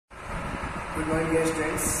Good morning, dear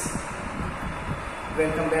students.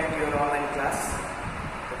 Welcome back to your online class.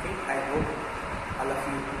 Okay, I hope all of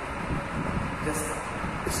you just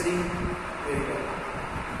listening very well.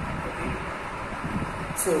 Okay,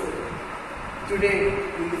 so today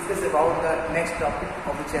we will discuss about the next topic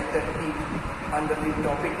of the chapter E under the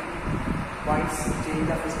topic points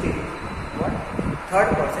change of state. What?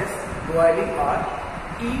 Third process, boiling or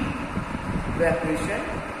evaporation,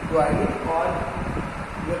 boiling or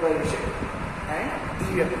evaporation and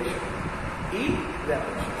evaporation.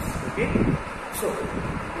 Evaporations. Okay. So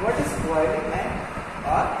what is boiling and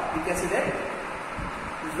or we can say that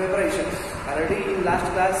evaporations. Already in last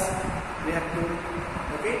class we have to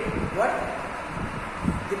what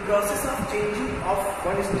the process of changing of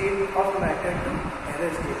one state of matter to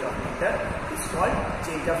another state of matter is called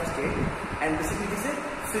change of state, and basically it is a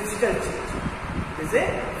physical change. It is a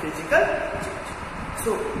physical change.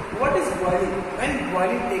 So what is boiling? When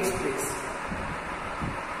boiling takes place,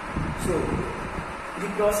 so the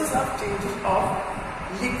process of changing of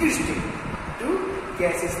liquid state to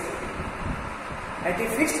gaseous state at a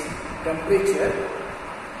fixed temperature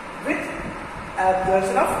with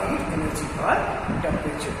absorption of heat energy or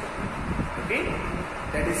temperature. Okay,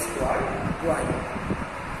 that is called boiling.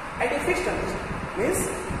 At a fixed temperature means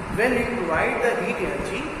when we provide the heat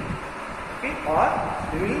energy, okay, or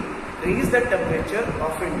we will raise the temperature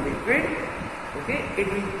of a liquid, okay, it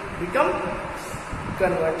will become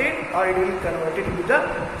converted or it will convert it into the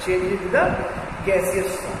change into the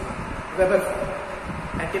gaseous form, vapor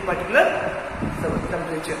form at a particular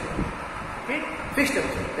temperature. Okay, fixed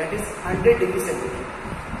temperature, that is 100 degrees centigrade.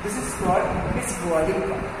 This is called its boiling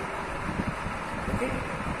point. Okay,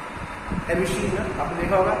 machine में आपने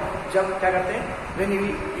देखा होगा जब क्या करते हैं, when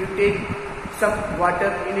you take some water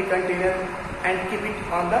in a container and keep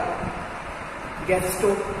it on the gas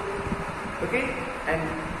stove, okay, and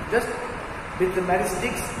just with the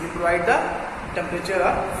matchsticks we provide the temperature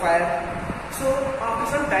of fire. So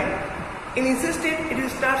after some time, in initial state it will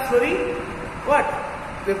start slowly what?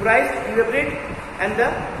 Vaporize, evaporate, and the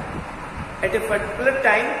at a particular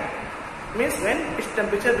time means when its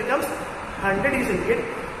temperature becomes 100 degrees centigrade,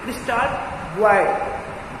 it will start boil.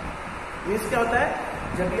 Means क्या होता है,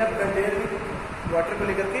 जब भी आप container में water को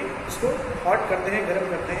लेकर के इसको हॉट करते हैं, गर्म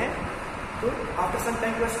करते हैं, तो आफ्टर सम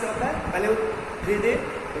टाइम क्या होता है, पहले वो धीरे धीरे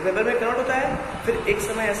वेपर में कन्वर्ट होता है, फिर एक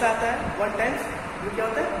समय ऐसा आता है वन टाइम वो क्या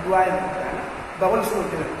होता है, बॉयल होता है ना, बबल्स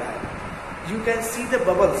होने लगता है. You can see the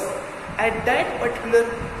bubbles at that particular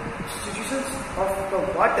situations of the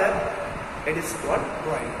water. It is called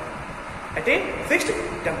boiling eight a fixed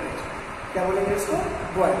temperature. क्या बोलेंगे इसको?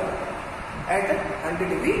 Boiling at 100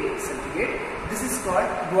 degree centigrade. This is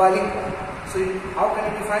called boiling point. So how can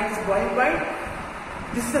you define this boiling point?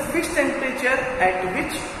 This is the fixed temperature at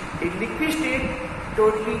which a liquid state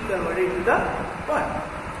totally converted to the what?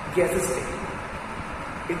 Gaseous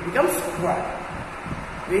state. It becomes boiled,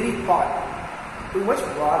 very hot, too much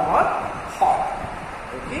warm or hot.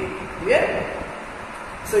 Okay, clear?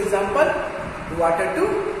 So example, water to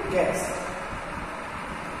gas.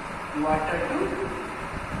 Water to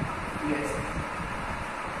yes.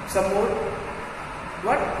 Some more.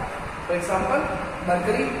 What? For example,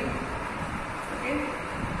 mercury. Okay,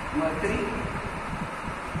 mercury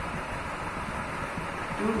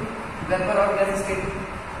to vapor or gas state.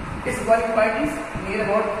 Its boiling point is near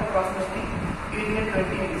about approximately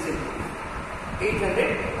 820 degrees centigrade.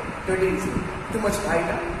 820 degrees centigrade. Too much high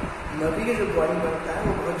ना? Mercury का जो boiling बनता है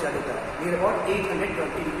वो बहुत ज्यादा होता है. Near about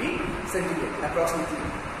 820 degree centigrade approximately.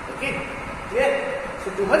 Okay, clear?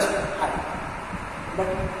 So too much high, but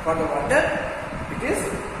for the water it is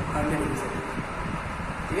 100 degrees centigrade.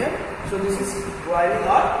 Clear? So this is boiling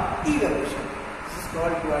or evaporation. This is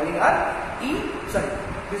called boiling or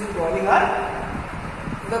this is boiling or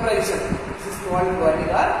evaporation. This is called boiling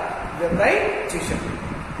or vaporization.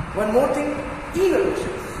 One more thing,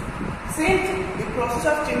 evaporation. Same thing. The process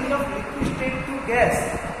of changing of liquid state to gas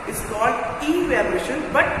is called evaporation,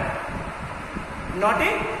 but not a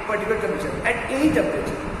particular temperature, at any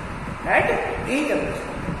temperature. At any temperature.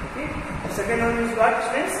 Okay. The second one is what,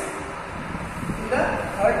 students? In the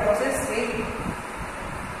third process, same.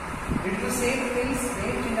 It is the same things,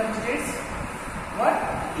 same change of states. What?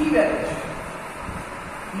 Evaporation.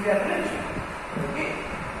 Evaporation. Okay.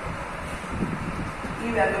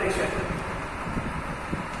 Evaporation.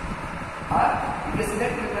 Or you can say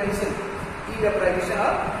that evaporation. Evaporation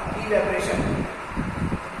or evaporation.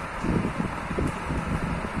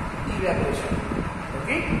 Evaporation.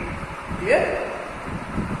 Okay, here.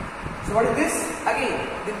 So what is this? Again,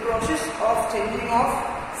 the process of changing of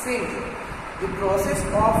the process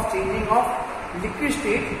of changing of liquid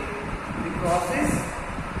state, the process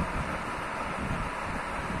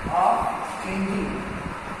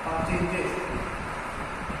changes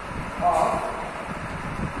of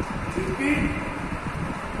liquid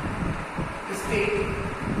state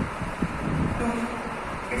to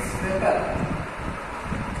its vapor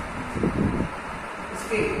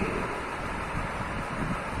state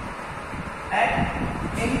at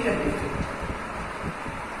any temperature.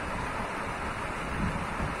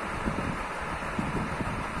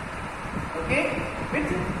 Okay,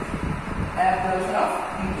 with absorption of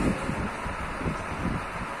heat.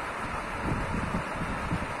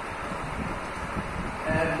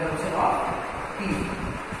 Absorption of heat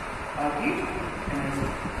or heat energy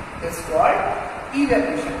is called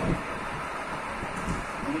evaporation.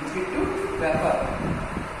 Liquid to vapor.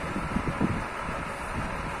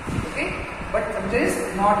 Okay, but temperature is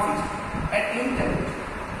not fixed at any temperature.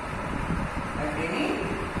 At any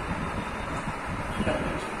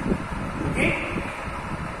temperature. Okay.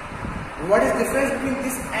 What is difference between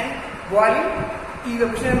this and boiling?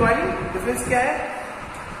 Evaporation and boiling difference क्या है?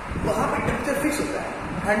 वहाँ पे temperature fix होता है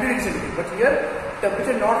 100 degree centigrade, but here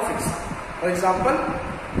temperature not fix. For example,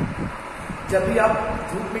 जब भी आप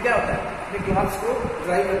धूप में क्या होता है, अपने क्लॉथ्स को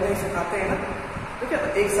ड्राई करते हैं, सुखाते हैं ना, तो क्या होता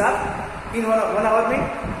है, एक साथ इन 1 आवर में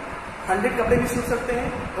 100 कपड़े भी सूख सकते हैं.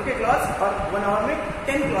 ओके, क्लॉथ्स, और 1 आवर में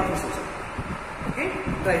 10 क्लॉथ भी सूख सकते हैं. ओके,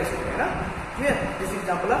 ड्राई हो सकते हैं ना. Clear? This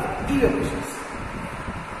example of evaporation.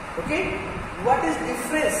 Okay, what is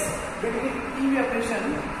difference between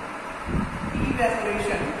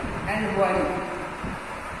evaporation and boiling?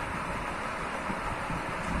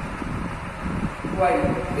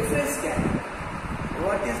 Boiling difference क्या है?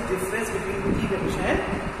 What is difference between evaporation and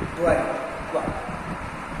boiling? What?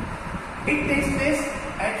 It takes place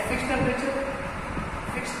at fixed temperature.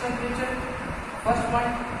 First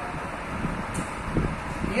point.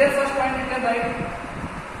 Here first point you can write.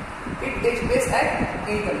 It takes place at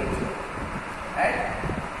any temperature. At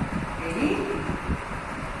any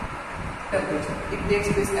temperature. It takes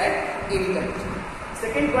place at any temperature.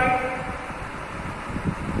 Second point,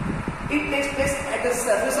 it takes place at the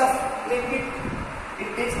surface of liquid. It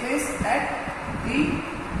takes place at the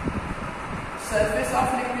surface of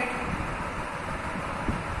liquid.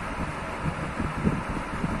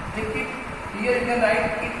 Here you can write,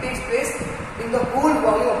 it takes place in the whole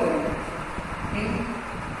volume of the liquid. In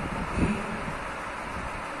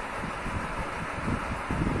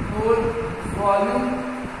the whole volume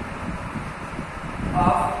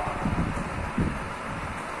of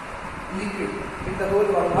liquid. In the whole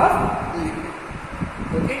volume of liquid.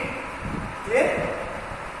 Okay? Clear?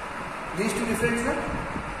 These two difference now.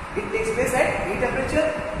 It takes place at any temperature.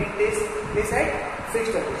 It takes place at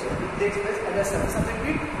fixed temperature. It takes place at the surface of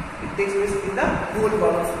liquid. It takes place in the whole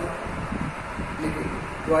volume of liquid.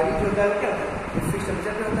 Boiling जो होता है क्या होता है? ये fix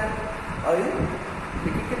temperature पे होता है और ये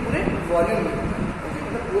लिक्विड के पूरे वॉल्यूम में होता है.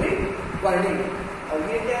 मतलब पूरे क्वांटिटी में. और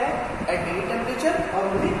ये क्या है? एट एनी टेम्परेचर और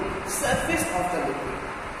only surface of the liquid.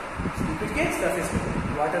 Liquid के सरफेस पे,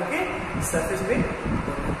 वाटर के सरफेस पे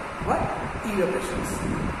what? Evaporation.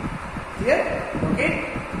 Clear? Okay.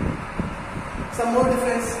 Some more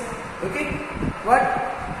difference. Okay, what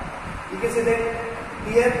you can say that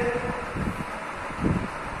here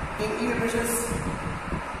in evaporations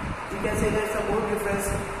you can say there is some more difference.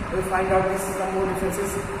 We will find out this some more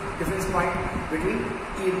difference point between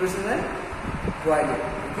evaporation and boiling.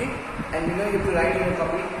 Okay, and you have to write in your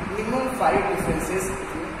copy minimum 5 differences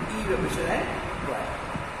between evaporation and boiling.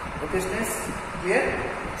 Okay students, clear?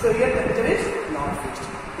 So here temperature is not fixed,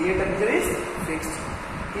 here temperature is fixed.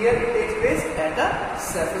 Here it takes place at the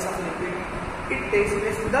surface of the liquid. It takes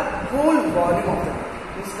place in the whole volume of the liquid.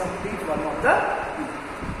 This complete volume of the liquid.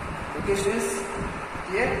 Okay students,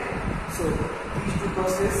 clear? So these two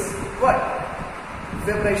processes, what?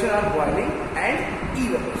 Evaporation or boiling and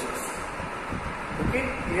evaporation. Okay,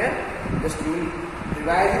 clear? Just you will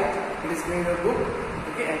revise it. It is in your book.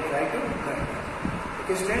 Okay, and try to learn.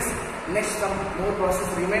 Okay students, next some more process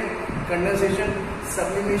remain: condensation,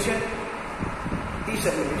 sublimation,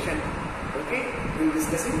 desublimation. Okay, we will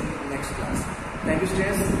discuss in next class. Thank you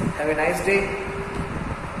students. Have a nice day.